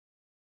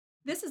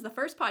This is the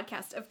first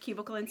podcast of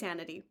Cubicle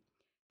Insanity.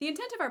 The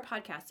intent of our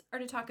podcasts are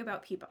to talk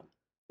about people,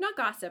 not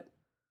gossip.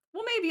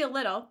 Well, maybe a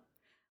little.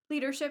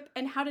 Leadership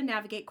and how to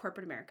navigate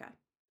corporate America.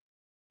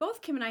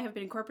 Both Kim and I have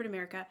been in corporate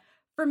America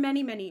for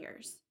many, many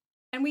years,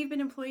 and we've been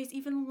employees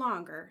even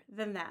longer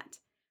than that.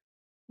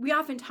 We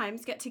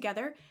oftentimes get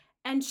together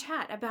and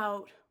chat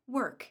about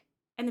work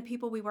and the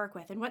people we work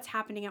with and what's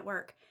happening at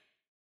work.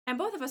 And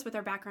both of us, with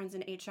our backgrounds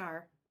in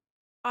HR,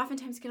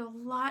 oftentimes get a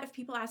lot of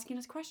people asking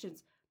us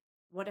questions.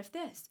 What if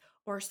this?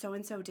 Or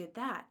so-and-so did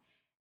that.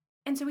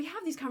 And so we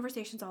have these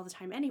conversations all the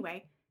time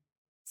anyway.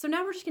 So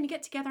now we're just going to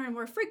get together on a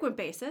more frequent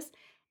basis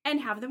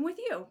and have them with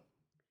you.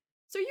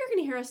 So you're going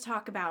to hear us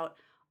talk about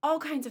all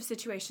kinds of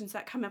situations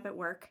that come up at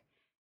work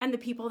and the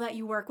people that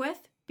you work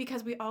with,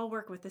 because we all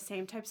work with the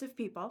same types of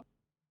people.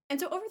 And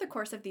so over the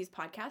course of these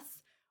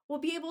podcasts, we'll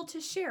be able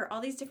to share all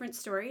these different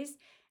stories,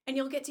 and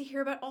you'll get to hear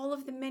about all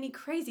of the many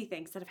crazy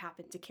things that have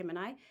happened to Kim and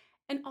I,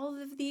 and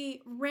all of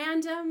the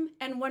random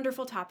and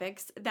wonderful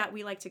topics that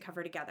we like to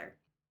cover together.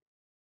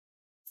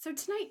 So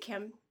tonight,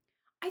 Kim,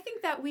 I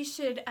think that we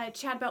should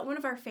chat about one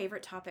of our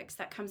favorite topics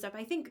that comes up,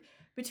 I think,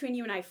 between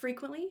you and I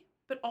frequently,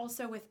 but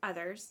also with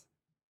others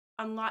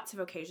on lots of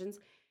occasions,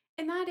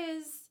 and that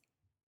is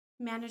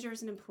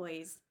managers and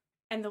employees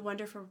and the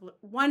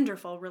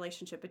wonderful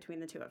relationship between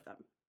the two of them.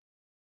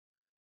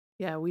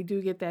 Yeah, we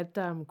do get that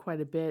quite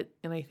a bit.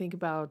 And I think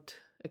about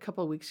a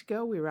couple of weeks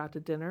ago, we were out to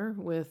dinner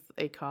with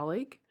a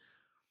colleague,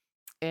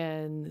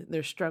 and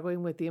they're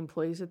struggling with the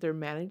employees that they're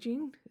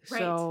managing. Right.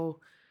 So,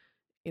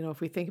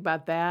 if we think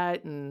about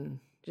that and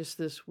just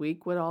this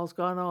week, what all's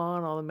gone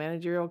on, all the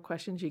managerial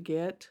questions you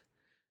get.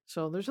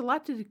 So there's a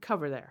lot to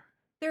cover there.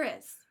 There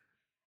is.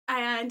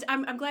 And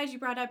I'm glad you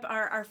brought up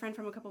our friend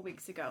from a couple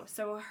weeks ago.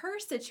 So her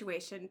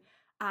situation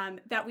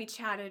that we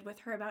chatted with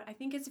her about, I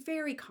think is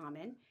very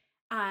common,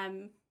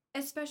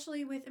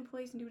 especially with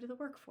employees new to the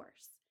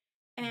workforce.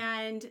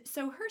 And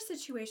so her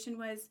situation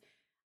was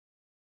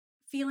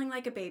feeling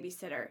like a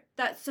babysitter.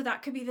 So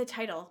that could be the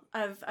title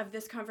of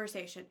this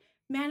conversation.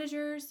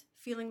 Managers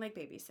feeling like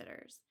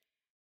babysitters.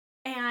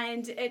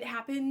 And it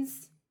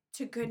happens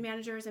to good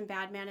managers and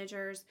bad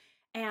managers.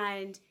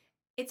 And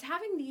it's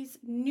having these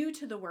new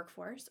to the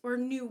workforce or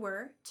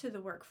newer to the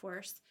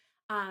workforce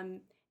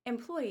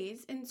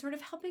employees and sort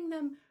of helping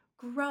them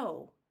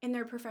grow in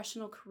their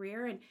professional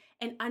career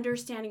and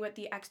understanding what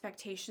the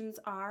expectations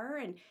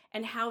are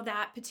and how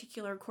that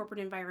particular corporate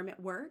environment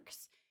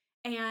works.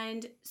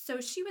 And so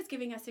she was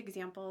giving us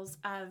examples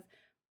of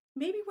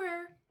maybe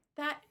where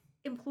that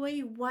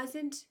employee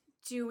wasn't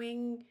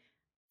doing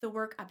the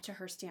work up to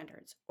her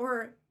standards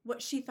or what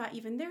she thought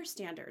even their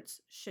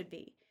standards should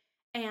be.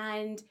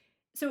 And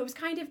so it was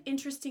kind of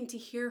interesting to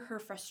hear her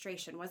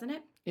frustration, wasn't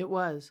it? It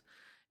was.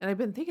 And I've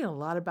been thinking a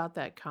lot about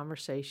that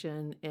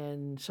conversation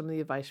and some of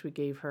the advice we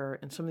gave her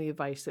and some of the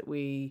advice that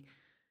we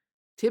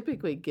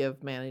typically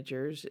give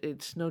managers.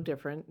 It's no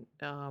different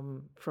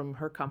from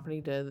her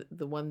company to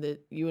the one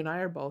that you and I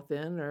are both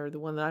in, or the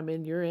one that I'm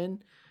in, you're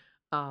in.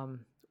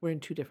 We're in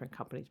two different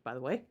companies, by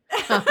the way,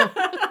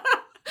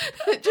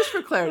 just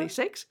for clarity's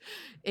sakes.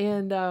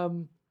 And, I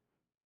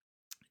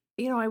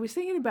was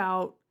thinking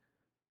about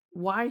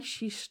why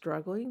she's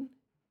struggling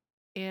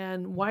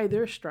and why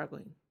they're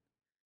struggling.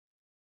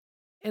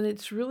 And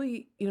it's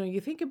really, you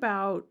think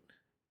about,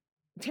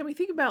 Tammy,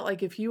 think about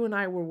like if you and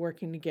I were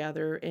working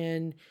together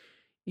and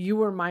you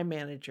were my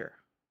manager.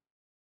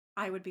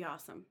 I would be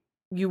awesome.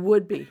 You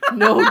would be,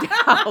 no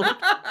doubt.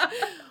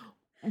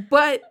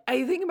 But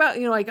I think about,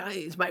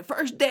 it's my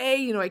first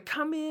day, I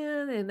come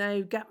in and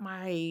I've got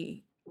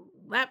my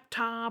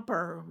laptop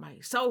or my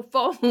cell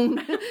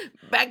phone.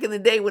 Back in the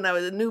day when I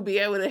was a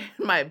newbie, I would have had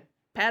my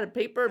pad of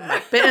paper, my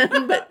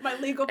pen, but my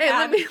legal hey,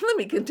 pad. let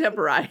me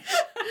contemporize.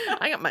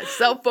 I got my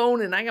cell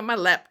phone and I got my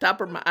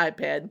laptop or my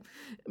iPad,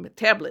 my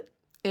tablet.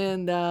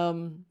 And,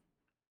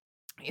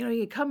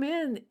 you come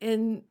in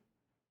and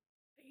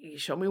you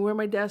show me where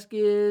my desk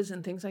is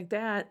and things like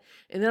that.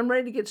 And then I'm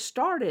ready to get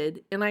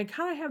started. And I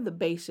kind of have the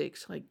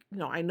basics. Like,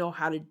 I know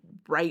how to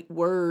write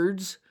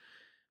words,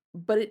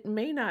 but it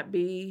may not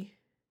be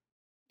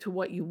to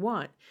what you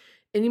want.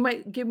 And you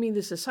might give me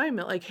this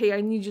assignment like, hey,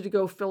 I need you to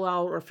go fill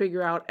out or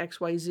figure out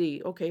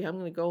XYZ. Okay, I'm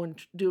going to go and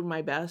do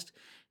my best.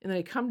 And then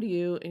I come to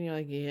you and you're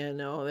like, yeah,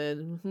 no,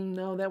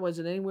 that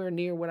wasn't anywhere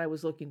near what I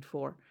was looking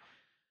for.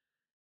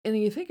 And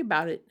then you think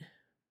about it.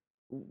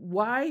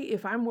 Why,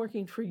 if I'm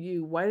working for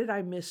you, why did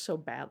I miss so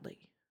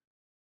badly?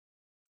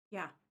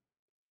 Yeah,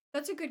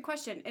 that's a good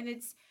question. And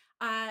it's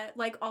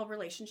like all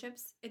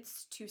relationships,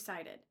 it's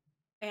two-sided.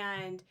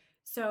 And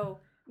so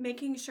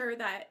making sure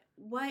that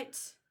what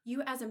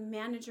you as a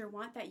manager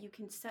want, that you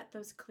can set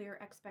those clear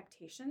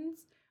expectations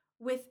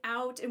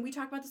without, and we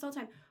talk about this all the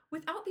time,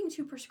 without being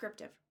too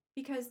prescriptive,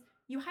 because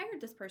you hired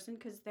this person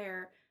because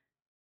they're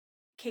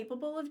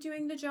capable of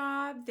doing the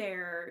job.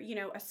 They're,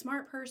 a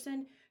smart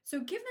person. So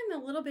give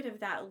them a little bit of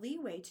that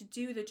leeway to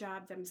do the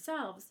job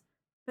themselves,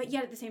 but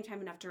yet at the same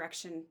time, enough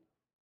direction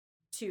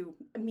to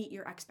meet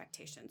your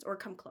expectations or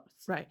come close.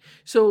 Right.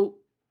 So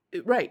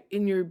Right.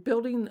 And you're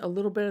building a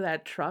little bit of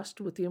that trust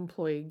with the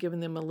employee, giving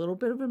them a little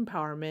bit of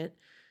empowerment.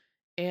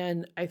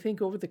 And I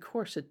think over the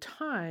course of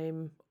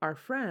time, our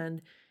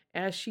friend,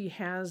 as she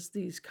has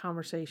these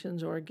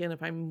conversations, or again,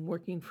 if I'm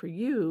working for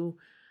you,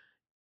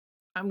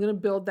 I'm going to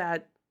build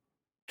that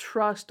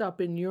trust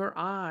up in your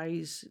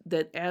eyes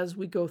that as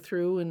we go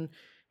through and,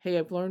 hey,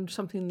 I've learned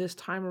something this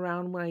time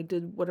around when I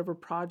did whatever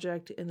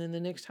project. And then the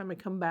next time I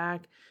come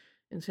back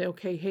and say,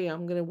 okay, hey,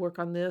 I'm going to work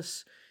on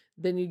this.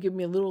 Then you give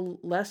me a little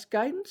less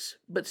guidance,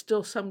 but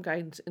still some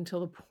guidance until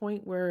the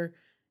point where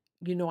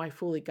I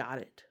fully got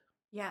it.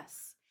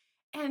 Yes.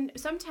 And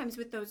sometimes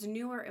with those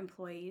newer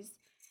employees,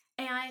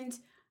 and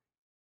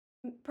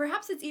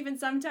perhaps it's even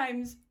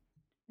sometimes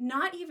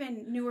not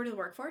even newer to the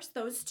workforce,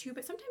 those two,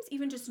 but sometimes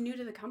even just new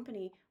to the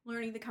company,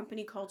 learning the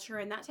company culture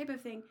and that type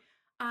of thing,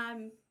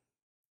 um,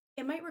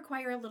 it might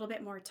require a little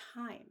bit more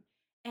time.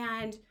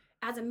 And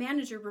as a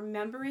manager,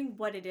 remembering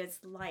what it is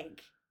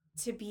like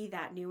to be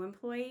that new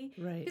employee.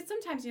 Right. Because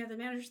sometimes, the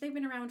managers, they've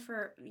been around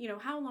for,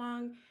 how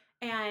long,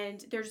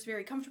 and they're just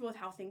very comfortable with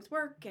how things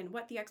work and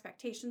what the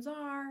expectations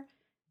are.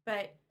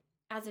 But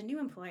as a new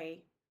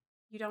employee,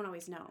 you don't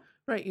always know.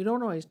 Right. You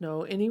don't always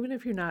know. And even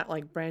if you're not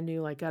like brand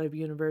new, like out of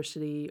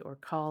university or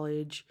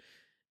college,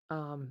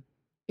 um,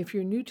 if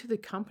you're new to the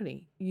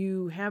company,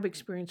 you have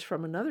experience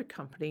from another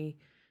company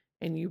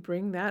and you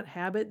bring that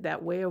habit,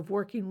 that way of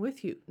working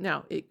with you.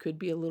 Now, it could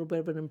be a little bit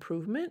of an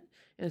improvement,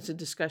 and it's a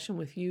discussion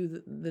with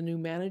you, the new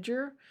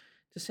manager,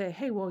 to say,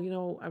 hey,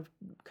 well, I've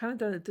kind of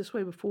done it this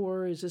way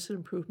before. Is this an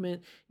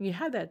improvement? And you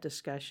have that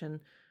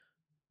discussion,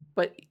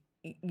 but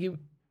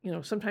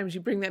sometimes you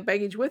bring that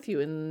baggage with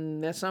you,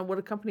 and that's not what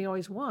a company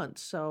always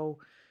wants. So,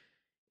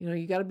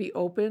 you got to be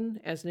open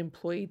as an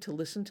employee to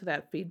listen to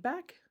that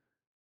feedback.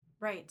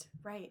 Right,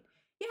 right.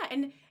 Yeah,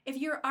 and if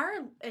you are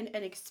an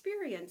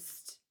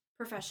experienced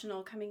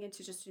professional coming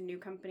into just a new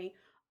company,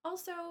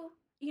 also,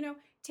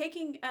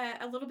 taking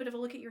a little bit of a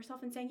look at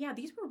yourself and saying, yeah,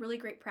 these were really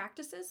great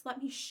practices.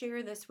 Let me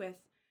share this with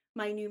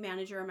my new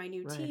manager or my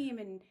new Right.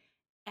 team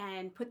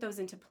and put those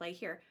into play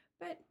here.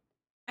 But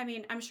I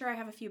mean, I'm sure I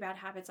have a few bad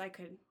habits I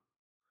could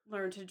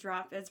learn to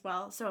drop as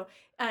well. So,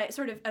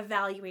 sort of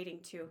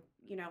evaluating too,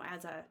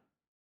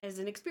 as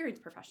an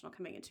experienced professional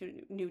coming into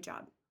a new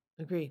job.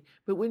 Agreed.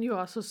 But when you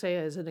also say,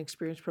 as an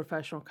experienced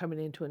professional coming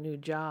into a new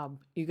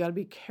job, you got to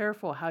be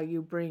careful how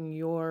you bring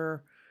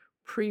your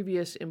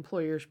previous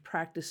employer's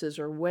practices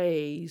or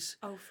ways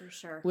Oh, for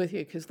sure. with you.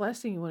 Because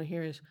last thing you want to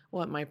hear is,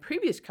 well, at my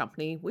previous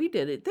company, we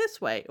did it this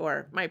way,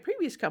 or my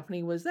previous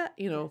company was that,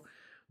 Yes.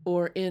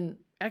 or in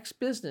X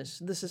business,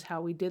 this is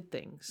how we did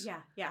things.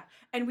 Yeah, yeah.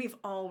 And we've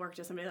all worked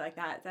with somebody like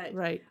that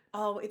Right.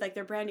 all like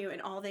they're brand new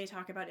and all they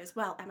talk about is,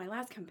 well, at my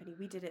last company,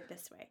 we did it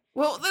this way.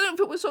 Well, then if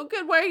it was so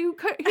good, why are you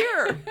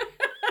here?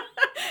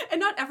 And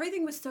not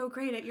everything was so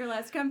great at your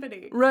last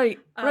company. Right,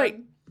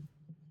 right.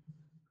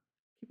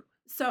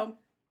 So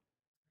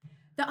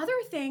the other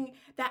thing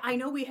that I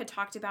know we had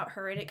talked about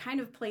her, and it kind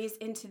of plays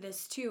into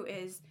this too,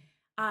 is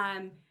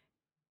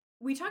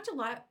we talked a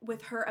lot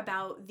with her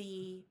about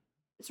the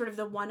sort of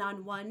the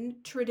one-on-one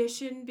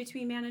tradition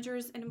between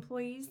managers and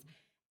employees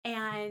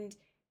and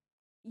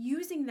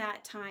using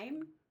that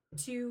time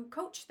to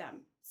coach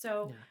them.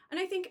 So, Yeah. and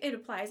I think it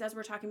applies as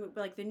we're talking about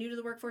like the new to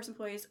the workforce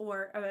employees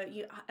or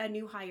a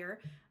new hire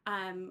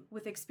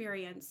with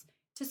experience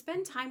to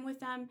spend time with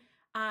them,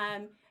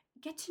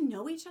 get to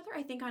know each other.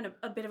 I think on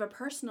a bit of a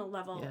personal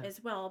level Yeah.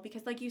 as well,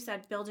 because like you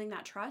said, building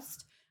that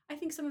trust. I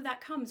think some of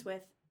that comes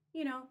with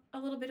a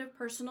little bit of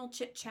personal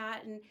chit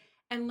chat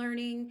and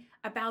learning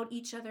about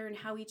each other and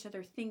how each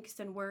other thinks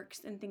and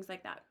works and things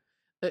like that.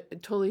 I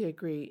totally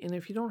agree. And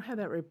if you don't have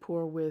that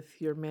rapport with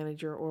your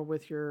manager or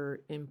with your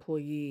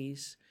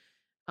employees,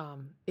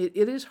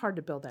 it is hard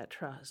to build that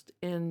trust.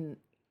 And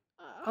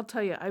I'll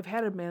tell you, I've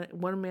had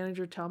one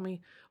manager tell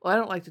me, well, I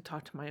don't like to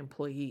talk to my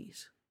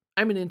employees.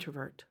 I'm an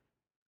introvert.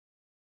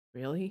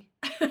 Really?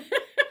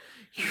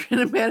 You're in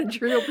a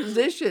managerial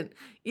position.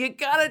 You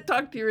got to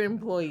talk to your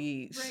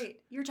employees. Right.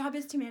 Your job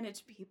is to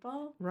manage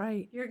people.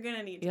 Right. You're going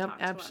to need to Yep, talk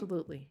to them.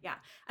 absolutely. Yeah.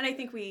 And I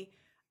think we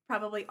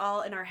probably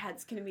all in our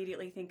heads can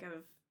immediately think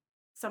of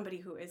somebody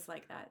who is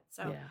like that.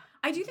 So Yeah.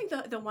 I do think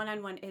the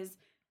one-on-one is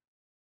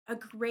a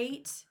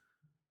great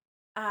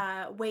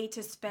way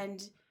to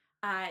spend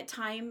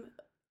time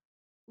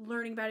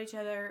learning about each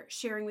other,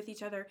 sharing with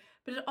each other,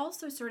 but it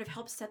also sort of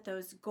helps set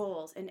those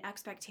goals and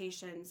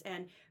expectations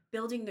and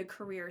building the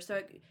career. So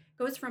it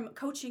goes from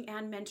coaching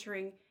and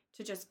mentoring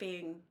to just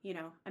being,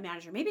 a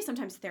manager. Maybe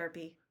sometimes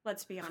therapy,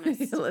 let's be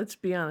honest. Let's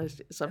be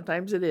honest.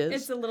 Sometimes it is.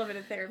 It's a little bit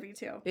of therapy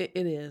too. It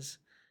is.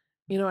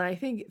 And I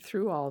think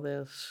through all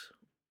this,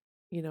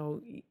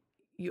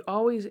 you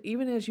always,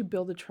 even as you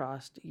build the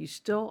trust, you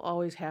still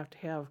always have to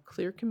have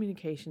clear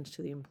communications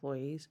to the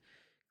employees,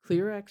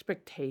 clear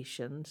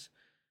expectations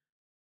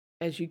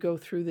as you go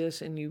through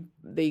this, and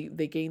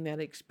they gain that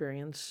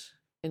experience.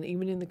 And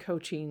even in the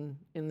coaching,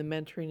 in the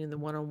mentoring, in the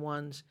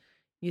one-on-ones,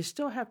 you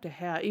still have to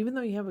have, even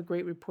though you have a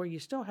great rapport, you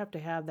still have to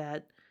have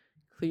that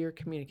clear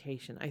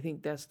communication. I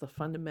think that's the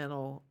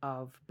fundamental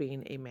of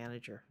being a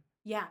manager.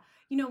 Yeah.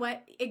 You know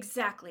what?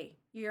 Exactly.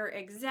 You're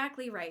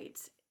exactly right.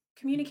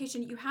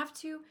 Communication, you have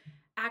to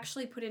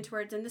actually put into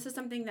words. And this is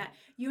something that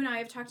you and I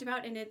have talked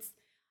about, and it's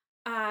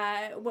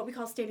what we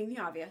call stating the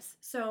obvious.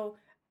 So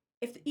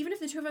even if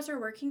the two of us are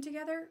working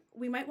together,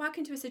 we might walk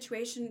into a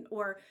situation,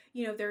 or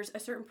there's a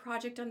certain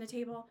project on the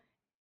table,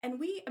 and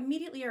we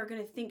immediately are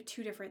going to think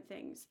two different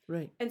things.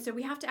 Right. And so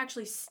we have to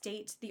actually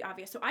state the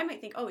obvious. So I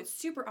might think, oh, it's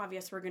super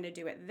obvious we're going to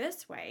do it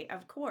this way,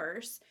 of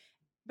course.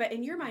 But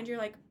in your mind, you're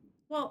like,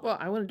 well,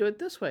 I want to do it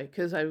this way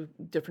because I have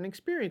different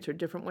experience or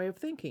different way of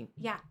thinking.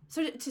 yeah.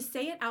 So to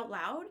say it out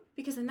loud,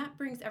 because then that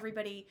brings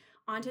everybody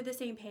onto the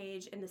same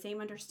page and the same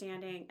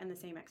understanding and the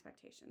same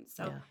expectations.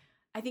 So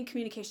I think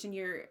communication,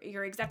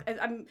 you're exactly.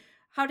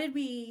 How did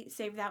we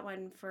save that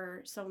one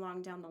for so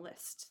long down the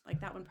list? Like,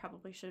 that one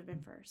probably should have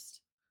been first.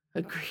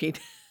 Agreed.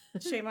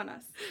 Shame on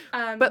us.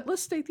 But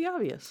let's state the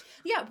obvious.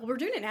 Yeah, well, we're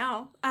doing it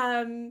now.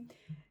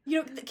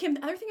 Kim,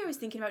 the other thing I was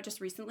thinking about just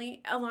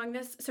recently along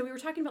this, so we were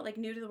talking about like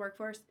new to the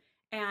workforce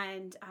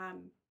and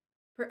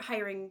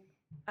hiring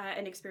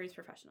an experienced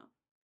professional.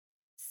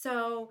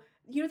 So,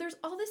 there's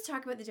all this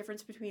talk about the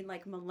difference between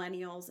like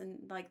millennials and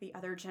like the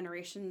other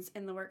generations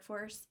in the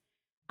workforce.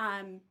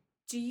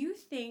 Do you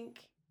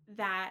think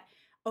that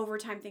over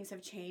time things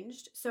have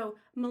changed? So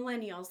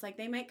millennials, like,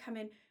 they might come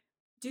in,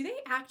 do they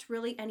act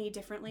really any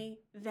differently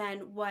than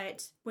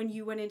when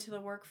you went into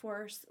the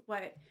workforce,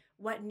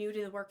 what new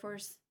to the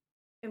workforce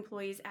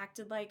employees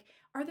acted like?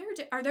 Are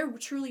there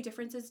truly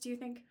differences, do you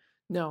think?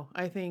 No,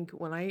 I think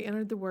when I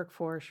entered the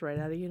workforce right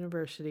out of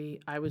university,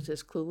 I was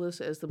as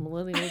clueless as the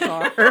millennials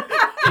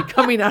are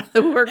coming out of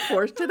the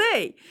workforce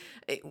today.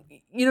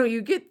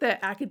 You get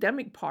the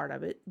academic part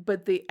of it,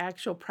 but the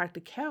actual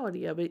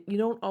practicality of it, you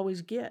don't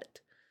always get.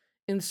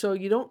 And so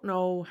you don't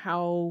know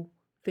how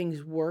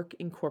things work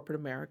in corporate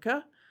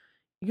America.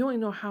 You only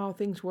know how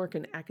things work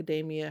in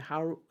academia,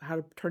 how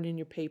to turn in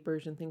your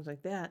papers and things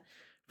like that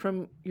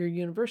from your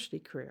university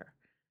career.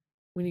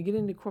 When you get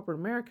into corporate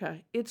America,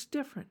 it's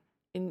different.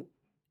 And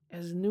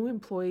as a new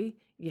employee,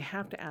 you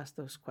have to ask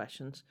those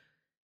questions.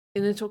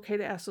 And it's okay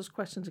to ask those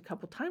questions a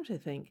couple times, I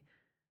think,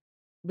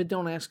 but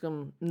don't ask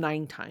them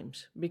 9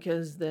 times,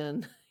 because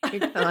then you're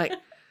kind of like,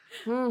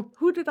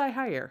 who did I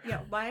hire?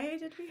 Yeah, why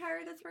did we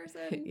hire this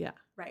person? Yeah.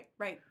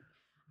 Right.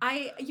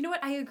 You know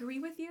what? I agree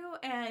with you,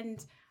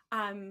 and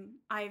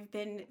I've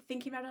been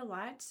thinking about it a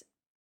lot.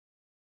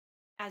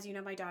 As you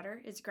know, my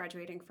daughter is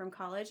graduating from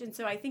college, and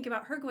so I think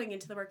about her going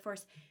into the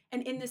workforce,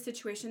 and in this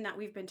situation that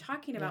we've been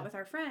talking about with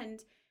our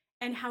friend,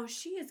 and how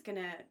she is going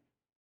to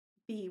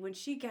be when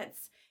she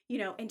gets,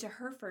 into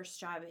her first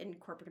job in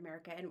corporate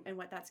America, and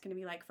what that's going to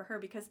be like for her.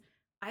 Because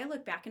I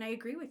look back and I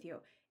agree with you.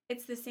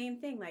 It's the same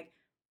thing. Like,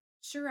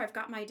 sure, I've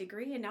got my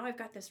degree and now I've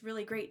got this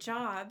really great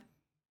job,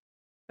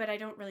 but I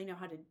don't really know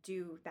how to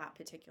do that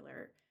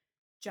particular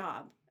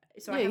job.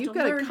 So I have you've to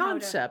got learn a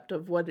concept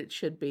of what it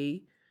should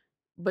be,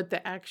 but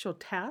the actual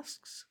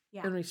tasks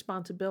and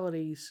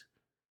responsibilities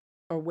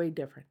are way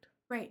different.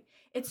 Right.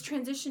 It's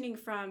transitioning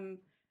from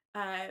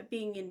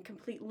being in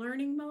complete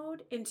learning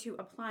mode into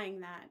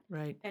applying that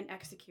and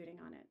executing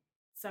on it.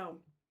 So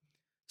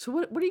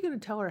what are you going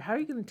to tell her? How are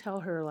you going to tell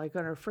her, like,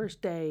 on her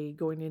first day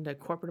going into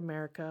corporate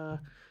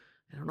America?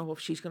 I don't know if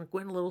she's going to go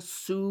in a little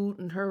suit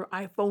and her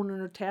iPhone and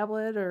her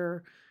tablet,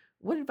 or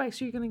what advice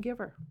are you going to give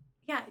her?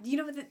 Yeah,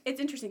 it's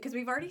interesting because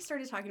we've already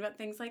started talking about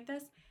things like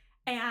this,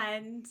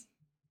 and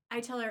I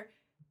tell her,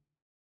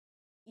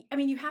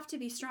 you have to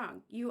be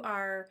strong. You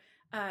are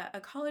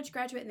a college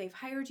graduate, and they've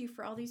hired you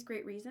for all these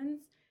great reasons.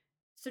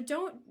 So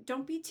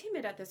don't be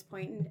timid at this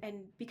point,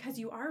 and because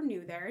you are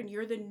new there, and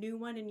you're the new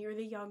one, and you're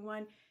the young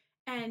one,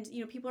 and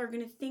people are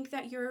going to think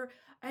that you're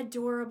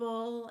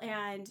adorable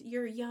and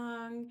you're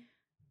young,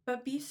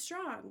 but be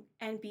strong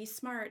and be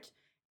smart.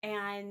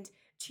 And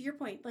to your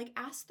point, like,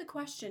 ask the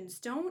questions.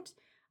 Don't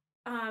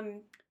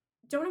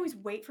always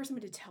wait for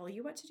someone to tell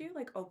you what to do.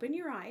 Like, open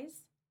your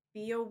eyes,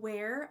 be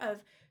aware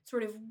of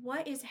sort of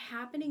what is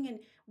happening and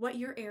what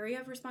your area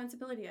of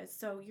responsibility is.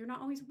 So you're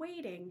not always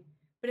waiting,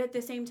 but at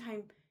the same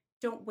time,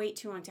 don't wait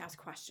too long to ask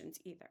questions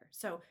either.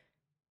 So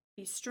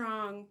be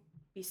strong,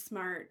 be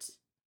smart,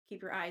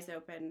 keep your eyes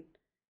open.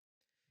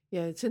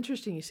 Yeah, it's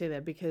interesting you say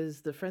that,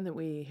 because the friend that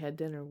we had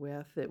dinner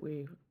with that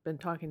we've been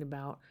talking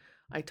about,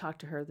 I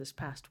talked to her this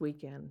past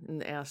weekend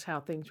and asked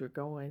how things were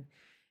going.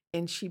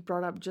 And she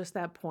brought up just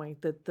that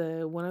point,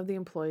 that one of the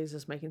employees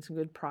is making some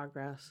good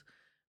progress,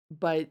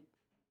 but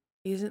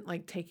isn't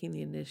like taking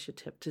the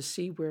initiative to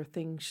see where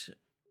things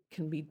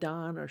can be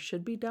done or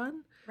should be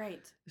done.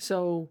 Right.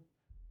 So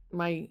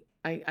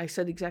I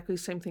said exactly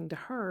the same thing to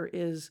her,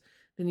 is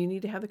then you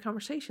need to have the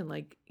conversation.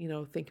 Like,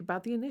 think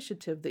about the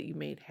initiative that you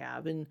may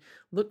have and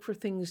look for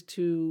things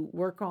to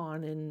work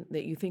on and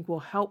that you think will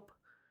help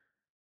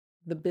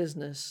the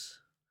business.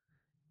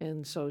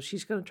 And so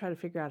she's going to try to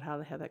figure out how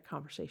to have that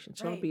conversation.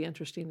 So it'll be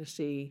interesting to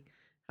see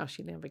how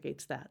she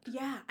navigates that.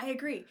 Yeah, I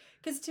agree.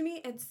 Because to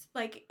me, it's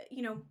like,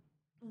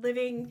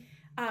 living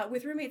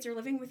with roommates or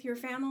living with your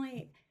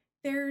family,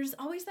 there's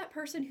always that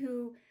person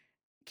who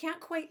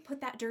can't quite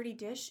put that dirty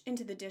dish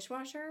into the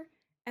dishwasher,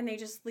 and they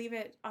just leave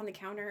it on the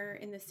counter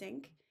in the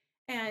sink.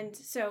 And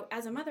so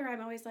as a mother,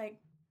 I'm always like,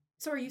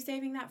 so are you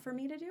saving that for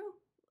me to do?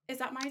 Is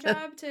that my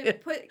job to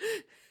take,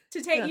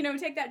 Yeah.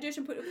 take that dish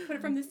and put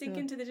it from the sink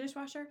Yeah. into the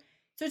dishwasher?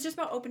 So it's just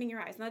about opening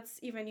your eyes. And that's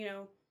even,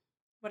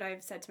 what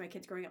I've said to my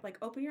kids growing up, like,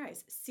 open your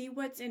eyes, see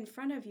what's in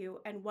front of you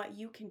and what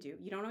you can do.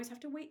 You don't always have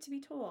to wait to be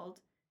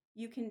told.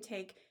 You can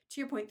take, to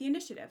your point, the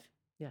initiative.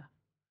 Yeah.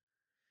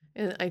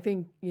 And I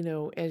think,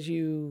 as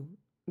you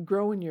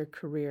grow in your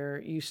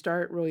career, you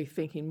start really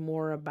thinking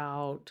more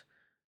about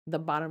the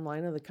bottom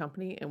line of the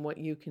company and what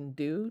you can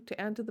do to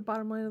add to the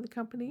bottom line of the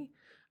company.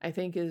 I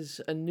think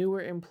as a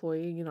newer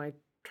employee, I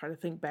try to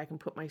think back and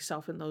put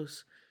myself in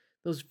those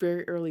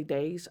very early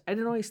days. I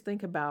didn't always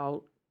think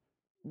about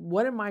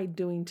what am I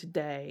doing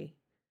today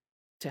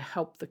to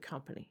help the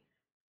company.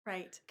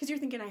 Right. Because you're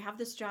thinking, I have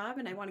this job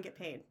and I want to get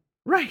paid.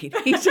 Right,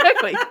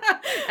 exactly.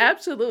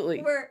 Absolutely.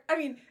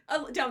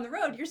 Down the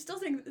road, you're still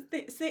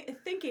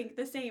thinking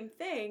the same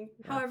thing.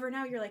 Yeah. However,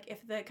 now you're like,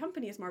 if the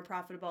company is more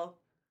profitable,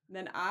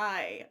 then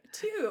I,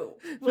 too,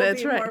 will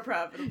That's be right. more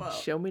profitable.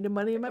 Show me the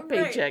money in my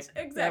paycheck.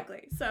 Right,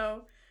 exactly. Yep.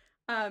 So,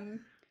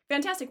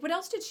 fantastic. What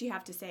else did she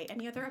have to say?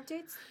 Any other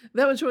updates?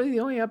 That was really the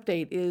only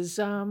update is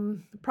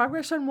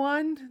progress on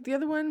one. The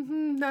other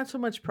one, not so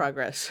much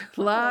progress.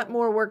 A lot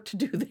more work to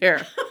do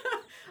there.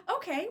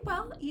 Okay,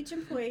 well, each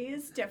employee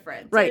is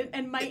different, right,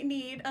 and might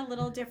need a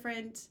little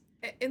different.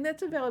 And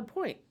that's a valid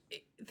point.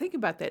 Think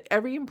about that.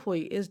 Every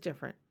employee is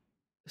different.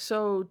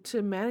 So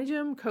to manage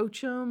them,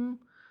 coach them,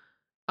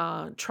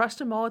 trust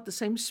them all at the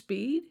same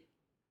speed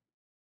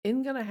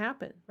isn't going to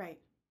happen. Right.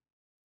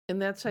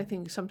 And that's, I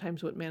think,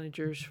 sometimes what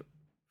managers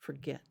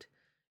forget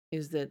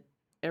is that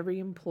every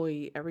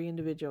employee, every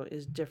individual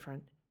is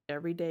different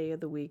every day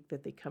of the week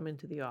that they come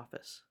into the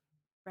office.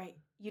 Right.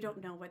 You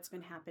don't know what's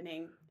been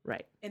happening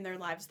in their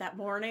lives that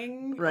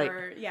morning. Right.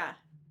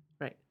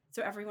 Right.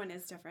 So everyone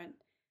is different.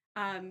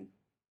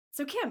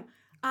 So Kim,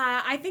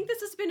 I think this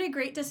has been a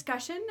great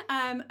discussion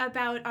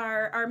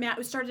about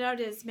we started out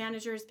as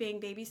managers being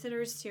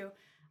babysitters to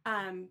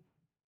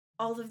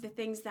all of the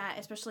things that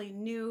especially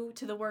new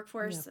to the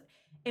workforce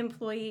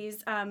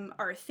employees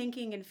are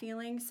thinking and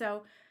feeling.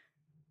 So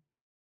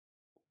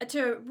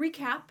to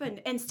recap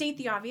and state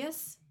the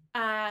obvious,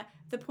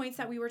 the points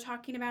that we were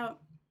talking about,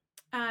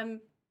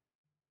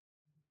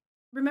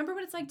 remember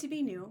what it's like to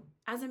be new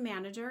as a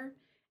manager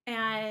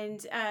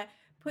and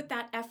put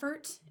that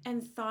effort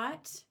and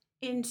thought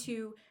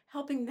into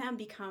helping them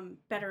become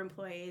better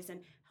employees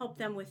and help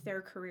them with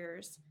their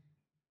careers.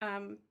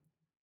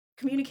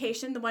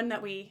 Communication, the one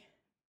that we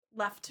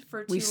left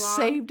for too long. We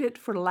saved it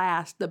for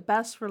last, the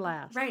best for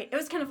last. Right. It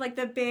was kind of like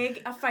the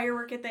big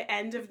firework at the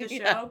end of the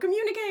show.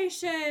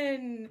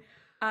 Communication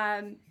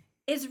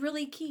is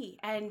really key.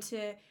 And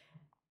to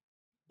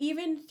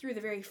even through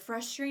the very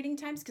frustrating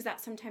times, because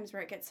that's sometimes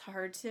where it gets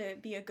hard to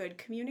be a good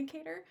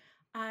communicator,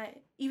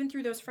 even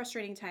through those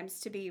frustrating times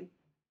to be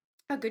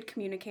a good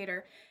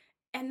communicator.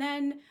 And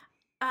then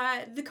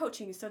the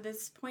coaching. So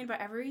this point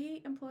about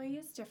every employee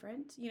is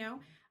different,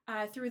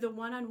 through the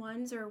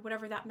one-on-ones or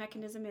whatever that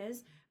mechanism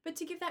is, but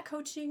to give that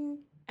coaching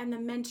and the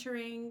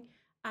mentoring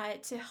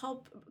to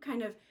help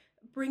kind of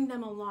bring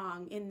them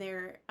along in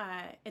their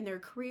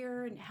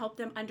career and help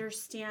them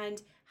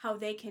understand how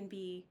they can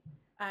be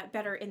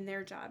better in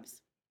their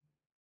jobs.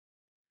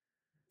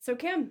 So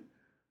Kim,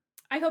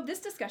 I hope this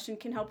discussion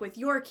can help with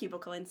your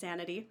cubicle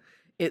insanity.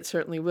 It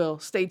certainly will.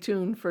 Stay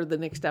tuned for the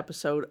next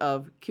episode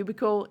of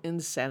Cubicle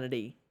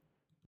Insanity.